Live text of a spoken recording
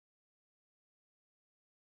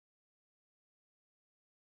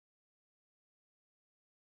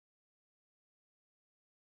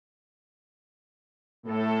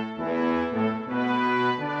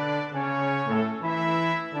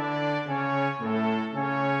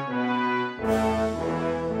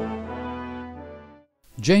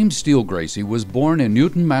James Steele Gracey was born in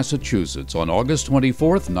Newton, Massachusetts on August 24,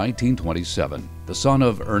 1927, the son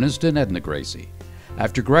of Ernest and Edna Gracey.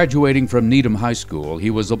 After graduating from Needham High School,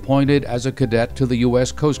 he was appointed as a cadet to the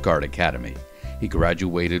U.S. Coast Guard Academy. He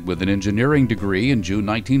graduated with an engineering degree in June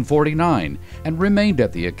 1949 and remained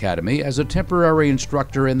at the Academy as a temporary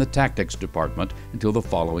instructor in the Tactics Department until the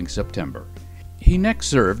following September. He next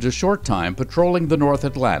served a short time patrolling the North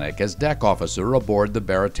Atlantic as deck officer aboard the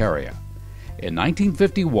Barataria. In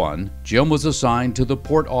 1951, Jim was assigned to the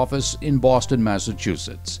port office in Boston,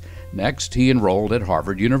 Massachusetts. Next, he enrolled at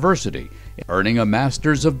Harvard University, earning a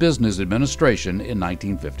Master's of Business Administration in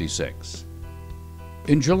 1956.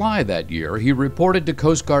 In July that year, he reported to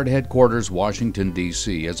Coast Guard Headquarters, Washington,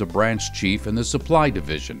 D.C. as a branch chief in the Supply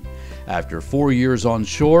Division. After 4 years on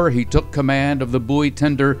shore, he took command of the buoy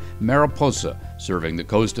tender Mariposa, serving the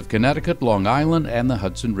coast of Connecticut, Long Island, and the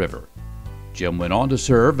Hudson River. Jim went on to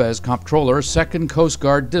serve as Comptroller, 2nd Coast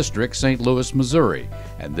Guard District, St. Louis, Missouri,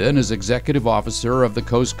 and then as Executive Officer of the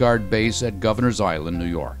Coast Guard Base at Governor's Island, New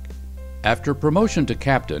York. After promotion to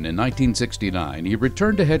captain in 1969, he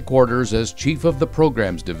returned to headquarters as Chief of the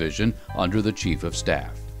Programs Division under the Chief of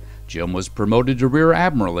Staff. Jim was promoted to Rear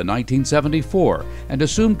Admiral in 1974 and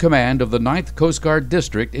assumed command of the 9th Coast Guard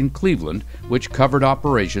District in Cleveland, which covered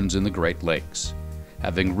operations in the Great Lakes.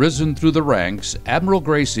 Having risen through the ranks, Admiral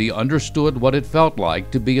Gracey understood what it felt like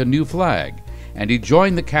to be a new flag, and he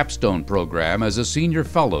joined the Capstone program as a senior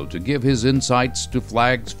fellow to give his insights to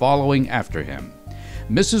flags following after him.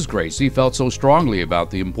 Mrs. Gracey felt so strongly about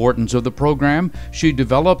the importance of the program, she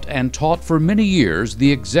developed and taught for many years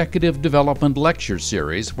the Executive Development Lecture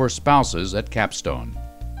Series for spouses at Capstone.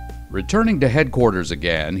 Returning to headquarters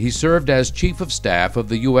again, he served as Chief of Staff of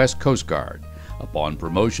the U.S. Coast Guard. Upon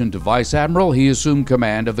promotion to Vice Admiral, he assumed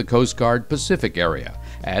command of the Coast Guard Pacific area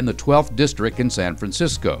and the 12th District in San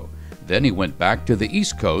Francisco. Then he went back to the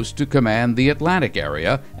East Coast to command the Atlantic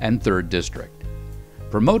area and 3rd District.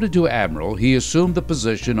 Promoted to Admiral, he assumed the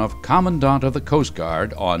position of Commandant of the Coast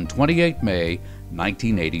Guard on 28 May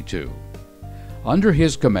 1982. Under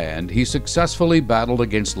his command, he successfully battled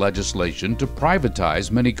against legislation to privatize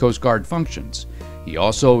many Coast Guard functions. He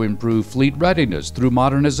also improved fleet readiness through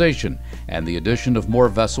modernization and the addition of more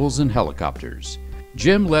vessels and helicopters.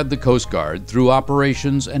 Jim led the Coast Guard through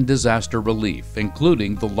operations and disaster relief,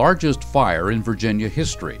 including the largest fire in Virginia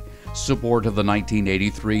history, support of the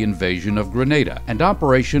 1983 invasion of Grenada, and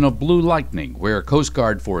Operation of Blue Lightning, where Coast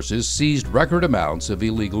Guard forces seized record amounts of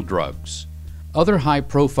illegal drugs. Other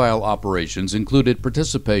high-profile operations included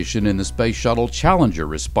participation in the Space Shuttle Challenger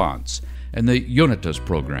response and the Unitas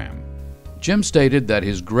program. Jim stated that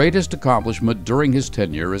his greatest accomplishment during his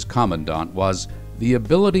tenure as Commandant was the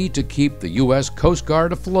ability to keep the U.S. Coast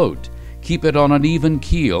Guard afloat, keep it on an even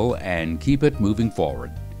keel, and keep it moving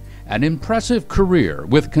forward. An impressive career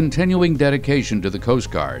with continuing dedication to the Coast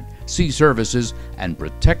Guard, sea services, and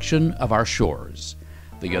protection of our shores.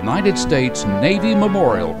 The United States Navy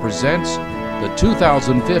Memorial presents the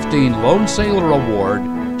 2015 Lone Sailor Award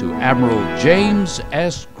to Admiral James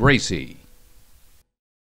S. Gracey.